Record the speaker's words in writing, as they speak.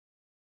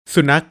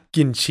สุนัข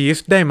กินชีส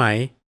ได้ไหม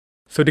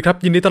สวัสดีครับ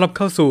ยินดีต้อนรับเ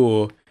ข้าสู่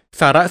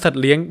สาระสัต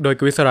ว์เลี้ยงโดย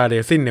กวิศราเร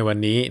ซินในวัน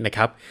นี้นะค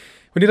รับ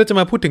วันนี้เราจะ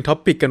มาพูดถึงท็อ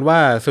ปิกกันว่า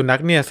สุนั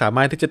ขเนี่ยสาม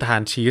ารถที่จะทา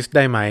นชีสไ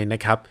ด้ไหมน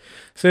ะครับ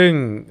ซึ่ง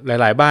ห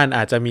ลายๆบ้านอ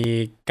าจจะมี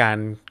การ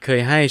เคย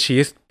ให้ชี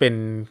สเป็น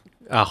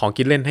ของ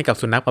กินเล่นให้กับ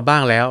สุนัขมาบ้า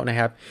งแล้วนะค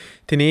รับ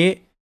ทีนี้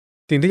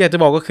สิ่งที่อยากจะ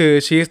บอกก็คือ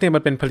ชีสเนี่ยมั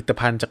นเป็นผลิต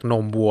ภัณฑ์จากน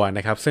มวัวน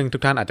ะครับซึ่งทุ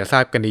กท่านอาจจะทรา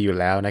บกันดีอยู่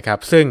แล้วนะครับ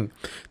ซึ่ง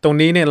ตรง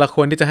นี้เนี่ยเราค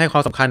วรที่จะให้ควา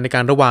มสำคัญในก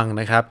ารระวัง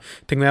นะครับ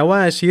ถึงแม้ว่า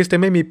ชีสจะ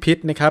ไม่มีพิษ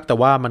นะครับแต่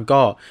ว่ามัน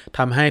ก็ท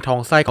ำให้ท้อง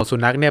ไส้ของสุ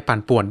นัขเนี่ยปั่น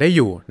ป่วนได้อ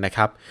ยู่นะค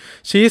รับ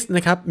ชีสน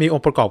ะครับมีอง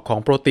ค์ประกอบของ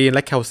โปรตีนแล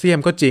ะแคลเซียม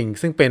ก็จริง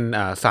ซึ่งเป็น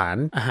สาร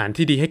อาหาร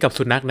ที่ดีให้กับ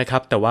สุนัขนะครั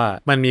บแต่ว่า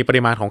มันมีป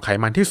ริมาณของไข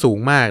มันที่สูง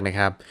มากนะค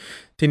รับ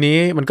ทีนี้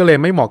มันก็เลย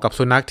ไม่เหมาะกับ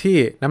สุนัขที่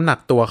น้ำหนัก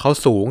ตัวเขา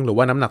สูงหรือ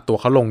ว่าน้ำหนักตัว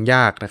เขาลงย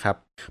ากนะครับ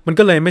มัน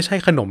ก็เลยไม่ใช่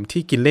ขนม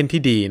ที่กินเล่น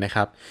ที่ดีนะค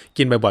รับ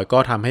กินบ่อยๆก็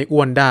ทำให้อ้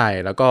วนได้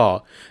แล้วก็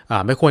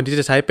ไม่ควรที่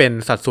จะใช้เป็น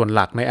สัดส่วนห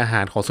ลักในอาห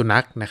ารของสุนั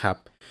ขนะครับ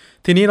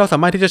ทีนี้เราสา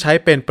มารถที่จะใช้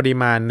เป็นปริ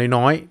มาณ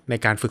น้อยๆใน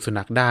การฝึกสุ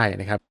นัขได้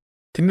นะครับ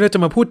ทีนี้เราจ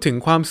ะมาพูดถึง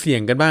ความเสี่ย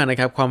งกันบ้างนะ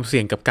ครับความเสี่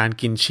ยงกับการ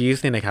กินชีส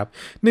เนี่ยนะครับ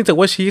เนื่องจาก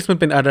ว่าชีสมัน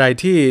เป็นอะไร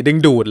ที่ดึง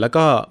ดูดแล้ว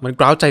ก็มัน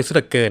กร้าวใจสุ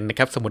ดเกินนะค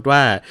รับสมมติว่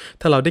า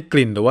ถ้าเราได้ก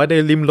ลิ่นหรือว่าได้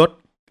ลิ้มรส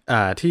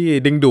ที่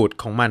ดึงดูด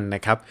ของมันน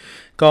ะครับ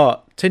ก็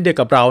เช่นเดียว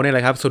กับเราเนี่ยแหล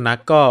ะครับสุนัข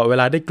ก็เว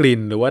ลาได้กลิ่น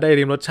หรือว่าได้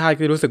ริมรสชาติ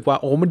ก็รู้สึกว่า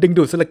โอ้มันดึง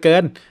ดูดซะเหลือเกิ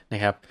นน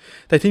ะครับ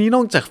แต่ทีนี้น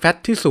อกจากแฟต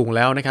ที่สูงแ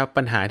ล้วนะครับ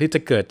ปัญหาที่จะ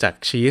เกิดจาก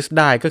ชีส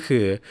ได้ก็คื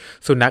อ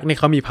สุนัขเนี่ย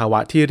เขามีภาวะ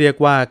ที่เรียก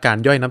ว่าการ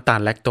ย่อยน้ำตา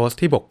ลแลคโตส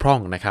ที่บกพร่อง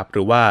นะครับห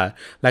รือว่า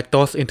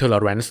lactose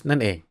intolerance นั่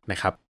นเองนะ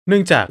ครับเนื่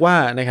องจากว่า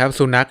นะครับ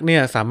สุนัขเนี่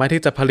ยสามารถ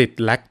ที่จะผลิต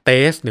แลคเต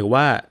สหรือ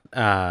ว่า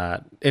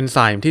เอนไซ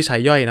ม์ที่ใช้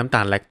ย่อยน้ำต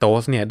าลแลคโต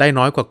สเนี่ยได้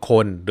น้อยกว่าค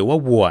นหรือว่า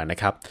วัวนะ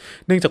ครับ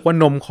เนื่องจากว่า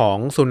นมของ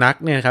สุนัข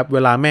เนี่ยครับเว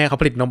ลาแม่เขา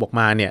ผลิตนมออก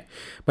มาเนี่ย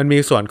มันมี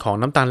ส่วนของ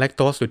น้ำตาลแลคโ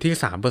ตสอยู่ที่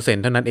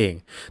 3% เท่านั้นเอง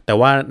แต่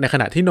ว่าในข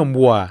ณะที่นม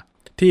วัว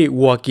ที่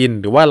วัวกิน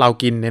หรือว่าเรา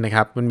กินเนี่ยนะค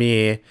รับมันมี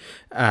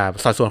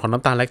สัดส่วนของ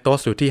น้ำตาลแลคโตส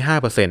อยู่ที่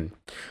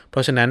 5% เพร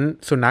าะฉะนั้น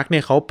สุนัขเนี่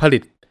ยเขาผลิ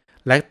ต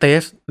แลคเต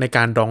สในก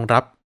ารรองรั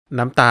บ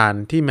น้ำตาล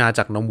ที่มาจ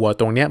ากนมวัว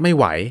ตรงนี้ไม่ไ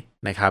หว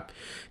นะครับ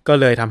ก็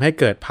เลยทำให้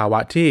เกิดภาวะ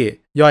ที่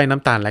ย่อยน้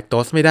ำตาลแลคโต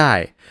สไม่ได้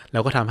แล้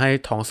วก็ทำให้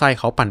ท้องไส้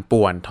เขาปั่น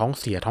ป่วนท้อง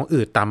เสียท้อง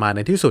อืดตามมาใน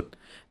ที่สุด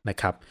นะ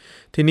ครับ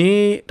ทีนี้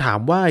ถาม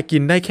ว่ากิ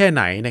นได้แค่ไ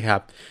หนนะครับ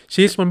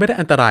ชีสมันไม่ได้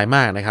อันตรายม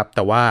ากนะครับแ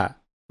ต่ว่า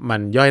มั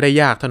นย่อยได้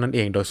ยากเท่านั้นเอ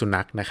งโดยสุ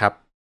นัขนะครับ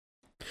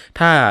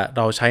ถ้าเ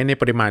ราใช้ใน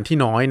ปริมาณที่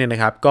น้อยเนี่ยน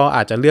ะครับก็อ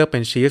าจจะเลือกเป็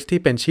นชีสที่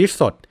เป็นชีส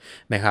สด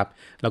นะครับ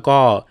แล้วก็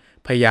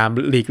พยายาม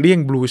หลีกเลี่ยง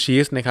บลูชี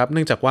สนะครับเ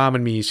นื่องจากว่ามั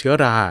นมีเชื้อ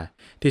รา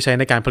ที่ใช้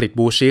ในการผลิตบ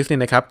ลูชีสเนี่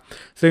ยนะครับ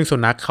ซึ่งสุ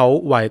นัขเขา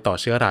ไวต่อ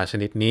เชื้อราช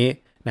นิดนี้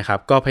นะครับ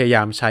ก็พยาย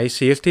ามใช้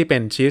ชีสที่เป็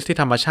นชีสที่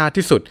ธรรมชาติ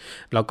ที่สุด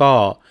แล้วก็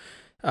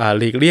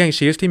หลีกเลี่ยง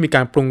ชีสที่มีก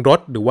ารปรุงรส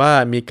หรือว่า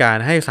มีการ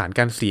ให้สาร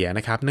กันเสียน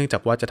ะครับเนื่องจา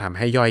กว่าจะทำใ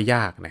ห้ย่อยย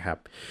ากนะครับ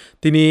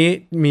ทีนี้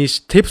มี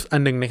ทิปส์อั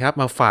นนึงนะครับ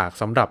มาฝาก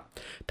สำหรับ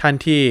ท่าน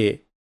ที่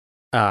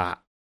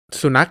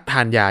สุนัขท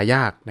านยาย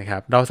ากนะครั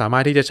บเราสามา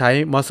รถที่จะใช้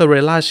มอสซาเร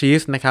ลล่าชี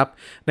สนะครับ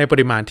ในป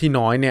ริมาณที่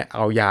น้อยเนี่ยเอ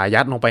ายา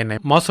ยัดลงไปใน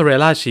มอสซาเรล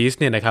ล่าชีส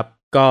เนี่ยนะครับ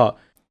ก็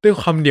ด้วย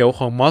ความเหนียวข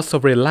องมอสซา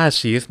เรลล่า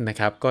ชีสนะ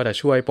ครับก็จะ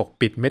ช่วยปก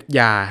ปิดเม็ด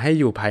ยาให้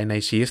อยู่ภายใน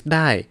ชีสไ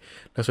ด้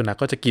แล้วสุนัข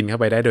ก็จะกินเข้า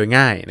ไปได้โดย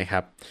ง่ายนะครั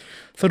บ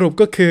สรุป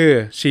ก็คือ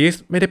ชีส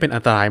ไม่ได้เป็นอั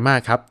นตรายมาก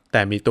ครับแ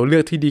ต่มีตัวเลื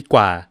อกที่ดีก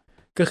ว่า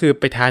ก็คือ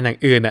ไปทานอย่าง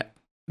อื่น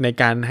ใน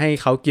การให้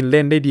เขากินเ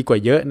ล่นได้ดีกว่า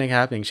เยอะนะค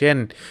รับอย่างเช่น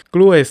ก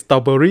ล้วยสตรอ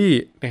เบอรี่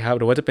นะครับ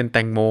หรือว่าจะเป็นแต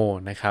งโม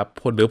นะครับ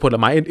ผล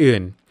ไม้อื่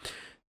น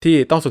ๆที่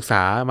ต้องศึกษ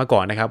ามาก่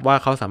อนนะครับว่า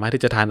เขาสามารถ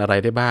ที่จะทานอะไร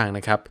ได้บ้างน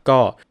ะครับก็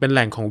เป็นแห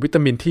ล่งของวิตา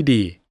มินที่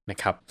ดีนะ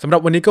ครับสำหรับ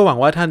วันนี้ก็หวัง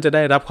ว่าท่านจะไ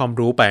ด้รับความ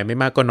รู้ไปไม่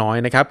มากก็น้อย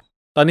นะครับ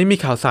ตอนนี้มี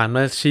ข่าวสารม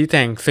าชี้แจ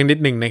งสักนิด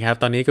หนึ่งนะครับ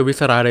ตอนนี้กวิ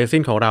ศราเรซิ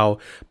นของเรา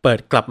เปิด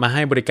กลับมาใ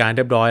ห้บริการเ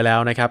รียบร้อยแล้ว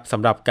นะครับส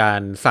ำหรับกา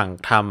รสั่ง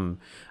ท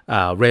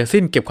ำเรซิ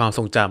นเก็บความท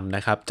รงจำน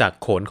ะครับจาก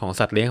ขนของ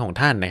สัตว์เลี้ยงของ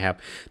ท่านนะครับ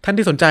ท่าน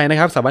ที่สนใจนะ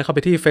ครับสามารถเข้าไป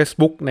ที่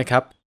Facebook นะครั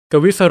บก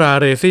วิศรา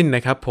เรซินน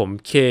ะครับผม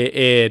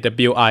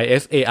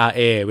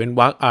KAWISARA เว้น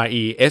วรรค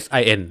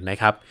RESIN นะ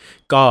ครับ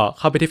ก็เ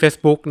ข้าไปที่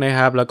Facebook นะค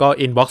รับแล้วก็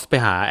inbox ไป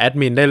หาแอด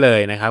มินได้เลย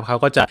นะครับเขา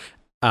ก็จะ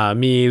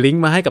มีลิง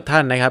ก์มาให้กับท่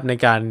านนะครับใน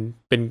การ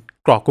เป็น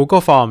กรอก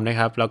Google Form นะ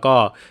ครับแล้วก็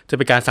จะเ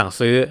ป็นการสั่ง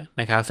ซื้อ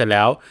นะครับเสร็จแ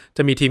ล้วจ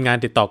ะมีทีมงาน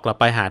ติดต่อกลับ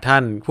ไปหาท่า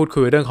นพูดคุ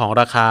ยเรื่องของ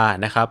ราคา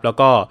นะครับแล้ว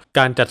ก็ก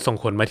ารจัดส่ง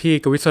ขนมาที่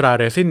กวิศรา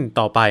เรซิน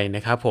ต่อไปน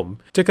ะครับผม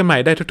เจอกันใหม่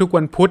ได้ทุกๆ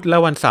วันพุธและ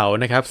วันเสาร์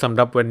นะครับสำห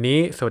รับวันนี้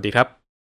สวัสดีครับ